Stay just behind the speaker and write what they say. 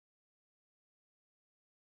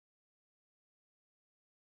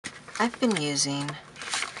I've been using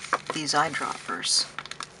these eyedroppers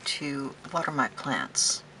to water my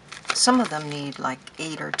plants. Some of them need like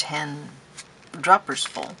 8 or 10 droppers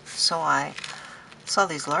full, so I saw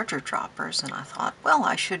these larger droppers and I thought, well,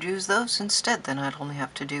 I should use those instead, then I'd only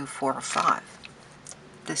have to do 4 or 5.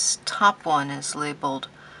 This top one is labeled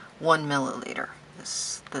 1 milliliter,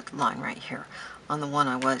 the line right here, on the one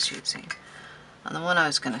I was using. On the one I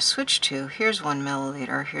was going to switch to, here's 1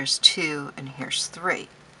 milliliter, here's 2, and here's 3.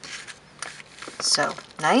 So,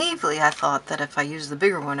 naively, I thought that if I used the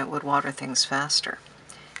bigger one, it would water things faster.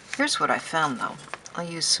 Here's what I found, though. I'll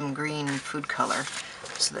use some green food color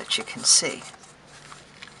so that you can see.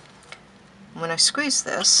 When I squeeze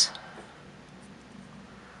this,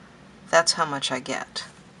 that's how much I get.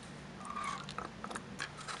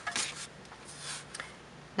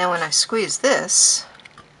 Now when I squeeze this,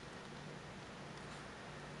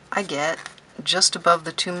 I get just above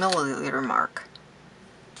the 2 milliliter mark.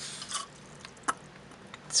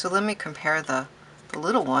 So let me compare the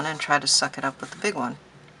little one and try to suck it up with the big one.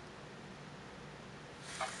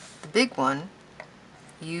 The big one,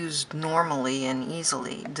 used normally and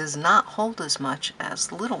easily, does not hold as much as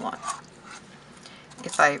the little one.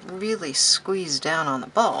 If I really squeeze down on the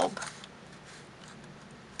bulb,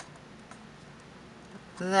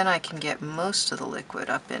 then I can get most of the liquid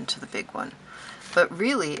up into the big one. But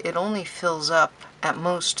really, it only fills up at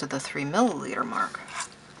most to the 3 milliliter mark.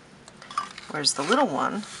 Whereas the little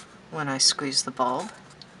one, when I squeeze the bulb,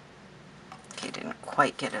 okay, didn't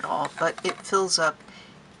quite get it all, but it fills up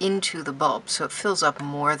into the bulb, so it fills up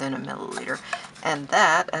more than a milliliter. And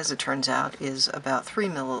that, as it turns out, is about 3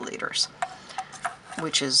 milliliters,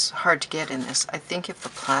 which is hard to get in this. I think if the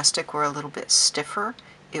plastic were a little bit stiffer,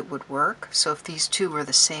 it would work. So if these two were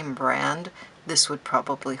the same brand, this would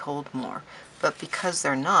probably hold more. But because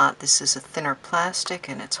they're not, this is a thinner plastic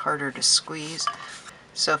and it's harder to squeeze.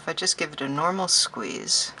 So if I just give it a normal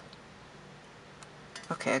squeeze,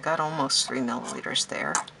 okay, I got almost 3 milliliters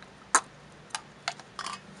there.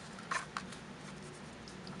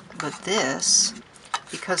 But this,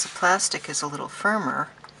 because the plastic is a little firmer,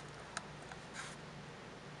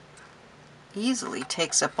 easily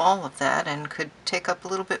takes up all of that and could take up a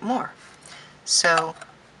little bit more. So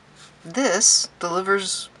this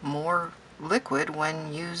delivers more liquid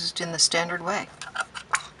when used in the standard way.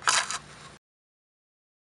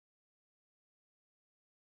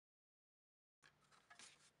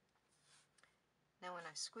 Now when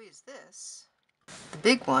I squeeze this, the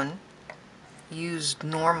big one, used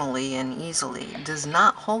normally and easily, does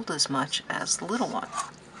not hold as much as the little one.